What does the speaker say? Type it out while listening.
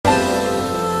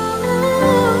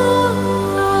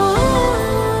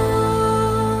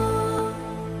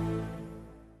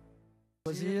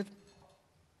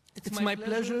It's my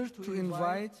pleasure to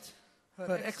invite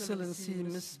Her Excellency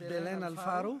Ms. Belen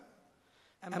Alfaro,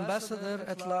 Ambassador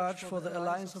at Large for the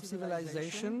Alliance of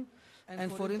Civilization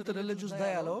and for Interreligious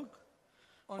Dialogue,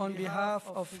 on behalf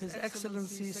of His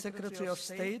Excellency Secretary of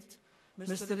State,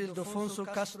 Mr.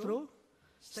 Ildefonso Castro,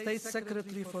 State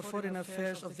Secretary for Foreign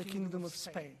Affairs of the Kingdom of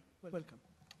Spain. Welcome.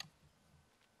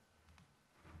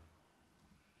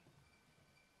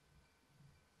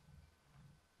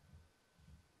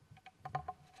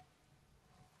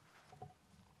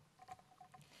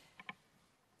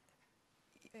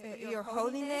 Your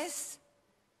Holiness,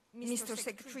 Mr.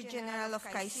 Secretary General of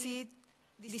KAICIID,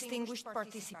 distinguished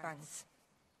participants.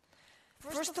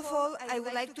 First of all, I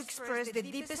would like to express the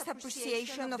deepest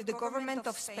appreciation of the Government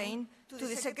of Spain to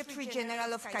the Secretary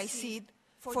General of KAICIID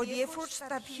for the efforts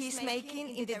that he is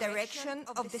making in the direction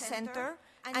of the Center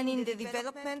and in the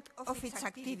development of its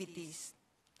activities.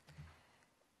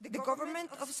 The Government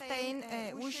of Spain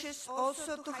wishes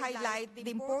also to highlight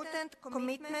the important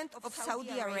commitment of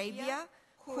Saudi Arabia,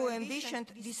 who envisioned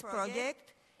this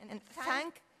project, and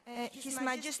thank His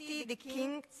Majesty the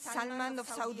King Salman of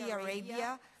Saudi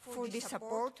Arabia for the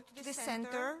support to the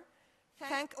Center,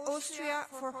 thank Austria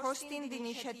for hosting the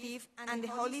initiative and the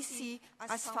Holy See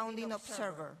as founding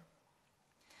observer.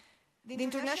 The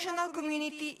international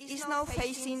community is now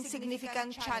facing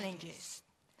significant challenges.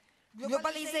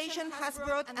 Globalization has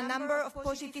brought a number of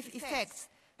positive effects,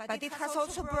 but it has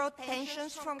also brought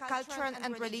tensions from cultural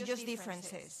and religious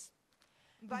differences.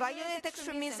 Violent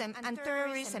extremism and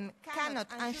terrorism cannot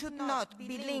and should not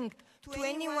be linked to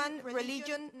any one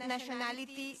religion,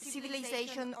 nationality,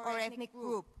 civilization, or ethnic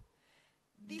group.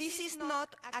 This is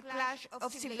not a clash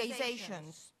of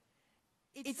civilizations.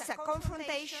 It's a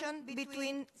confrontation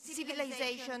between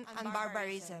civilization and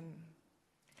barbarism.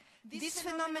 This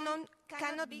phenomenon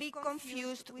cannot be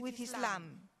confused with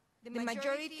Islam. The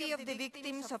majority of the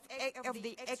victims of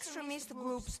the extremist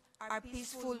groups are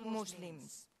peaceful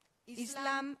Muslims.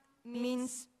 Islam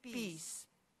means peace.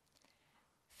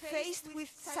 Faced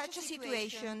with such a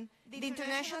situation, the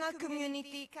international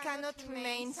community cannot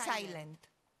remain silent.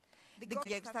 The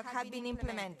projects that have been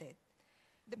implemented.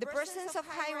 The presence of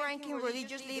high-ranking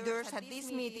religious leaders at this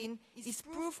meeting is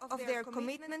proof of their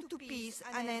commitment to peace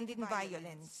and ending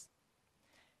violence.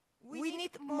 We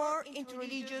need more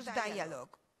interreligious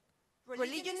dialogue.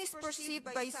 Religion is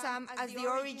perceived by some as the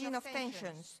origin of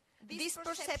tensions. These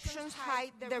perceptions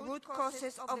hide the root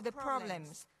causes of the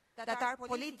problems that are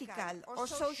political or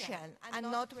social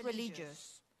and not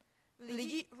religious.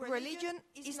 Religion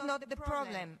is not the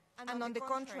problem, and on the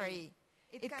contrary,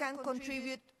 it can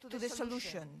contribute to the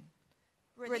solution.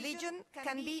 Religion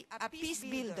can be a peace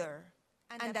builder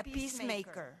and a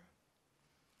peacemaker.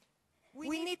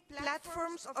 We need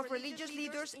platforms of religious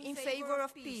leaders in favor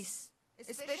of peace,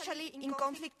 especially in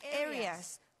conflict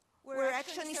areas where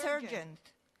action is urgent,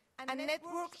 and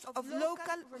networks of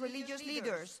local religious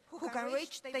leaders who can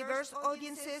reach diverse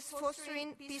audiences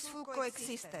fostering peaceful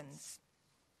coexistence.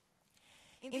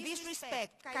 In this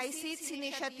respect, KAICIID's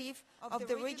initiative of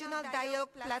the Regional Dialogue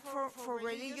Platform for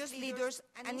Religious Leaders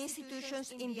and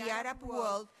Institutions in the Arab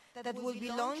World that will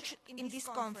be launched in this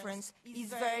conference is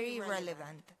very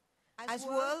relevant, as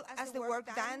well as the work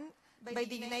done by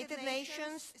the United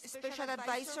Nations Special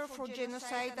Advisor for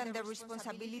Genocide and the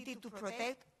Responsibility to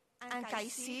Protect and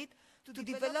KAICIID to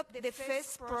develop the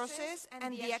FES process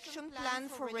and the action plan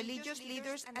for religious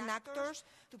leaders and actors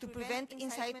to prevent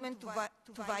incitement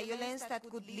to violence that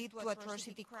could lead to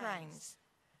atrocity crimes,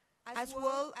 as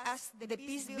well as the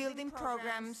peace-building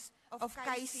programs of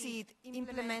KAICIID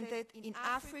implemented in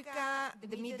Africa,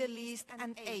 the Middle East,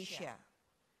 and Asia.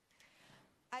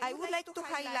 I would like to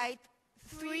highlight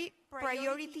 3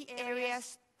 priority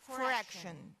areas for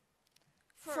action.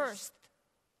 First,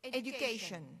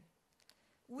 education.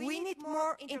 We need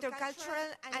more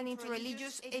intercultural and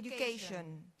interreligious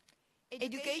education,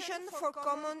 education for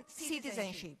common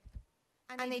citizenship,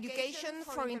 and education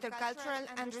for intercultural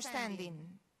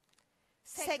understanding.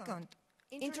 Second,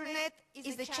 Internet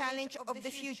is the challenge of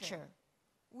the future.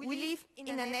 We live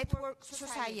in a network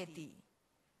society.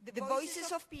 The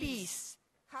voices of peace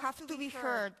have to be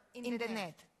heard in the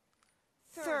net.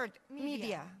 Third,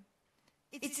 media.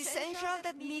 It's essential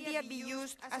that media be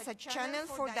used as a channel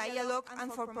for dialogue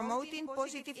and for promoting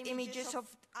positive images of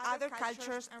other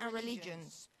cultures and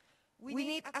religions. We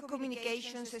need a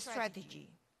communications strategy.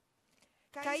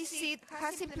 KAICIID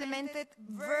has implemented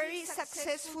very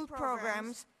successful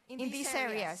programs in these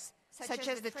areas, such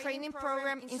as the training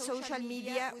program in social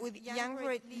media with young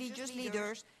religious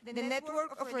leaders, the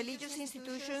network of religious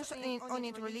institutions on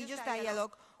interreligious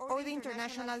dialogue, or the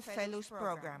International Fellows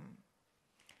Program.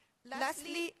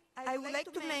 Lastly, I would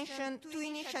like to mention two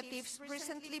initiatives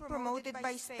recently promoted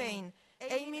by Spain,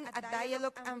 aiming at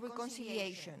dialogue and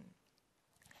reconciliation.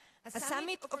 A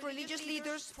summit of religious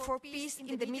leaders for peace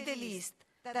in the Middle East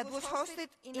that was hosted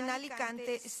in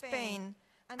Alicante, Spain,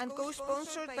 and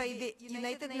co-sponsored by the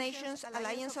United Nations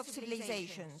Alliance of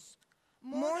Civilizations.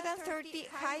 More than 30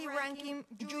 high-ranking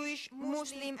Jewish,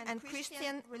 Muslim, and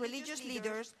Christian religious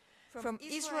leaders from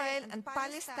Israel and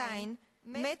Palestine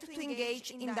met to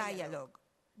engage in dialogue.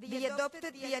 They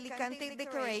adopted the Alicante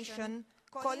Declaration,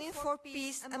 calling for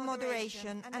peace and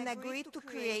moderation, and agreed to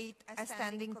create a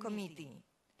standing committee.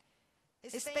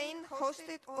 Spain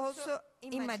hosted also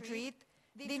in Madrid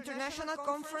the International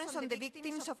Conference on the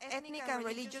Victims of Ethnic and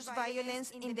Religious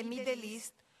Violence in the Middle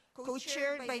East,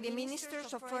 co-chaired by the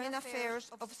Ministers of Foreign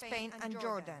Affairs of Spain and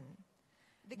Jordan.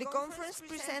 The conference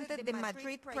presented the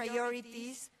Madrid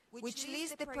priorities, which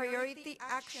list the priority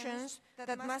actions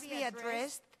that must be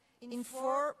addressed in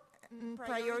 4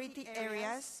 priority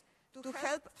areas to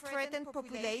help threatened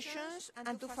populations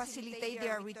and to facilitate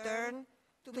their return,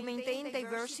 to maintain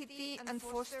diversity and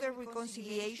foster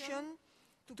reconciliation,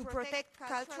 to protect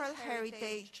cultural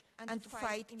heritage, and to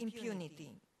fight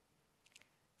impunity.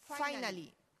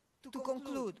 Finally, to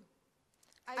conclude,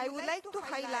 I would like to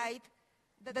highlight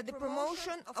that the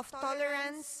promotion of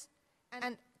tolerance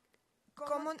and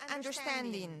common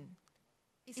understanding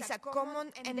is a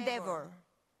common endeavor,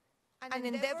 an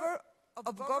endeavor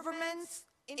of governments,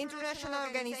 international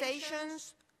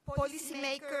organizations,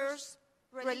 policymakers,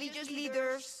 religious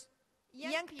leaders,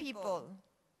 young people,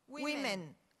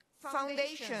 women,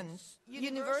 foundations,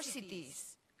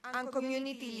 universities, and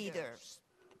community leaders.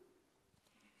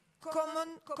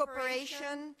 Common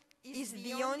cooperation is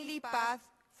the only path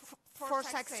for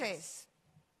success.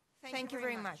 Thank you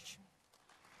very much.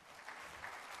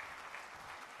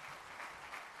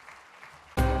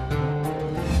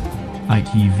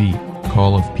 ITV,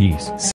 Call of Peace.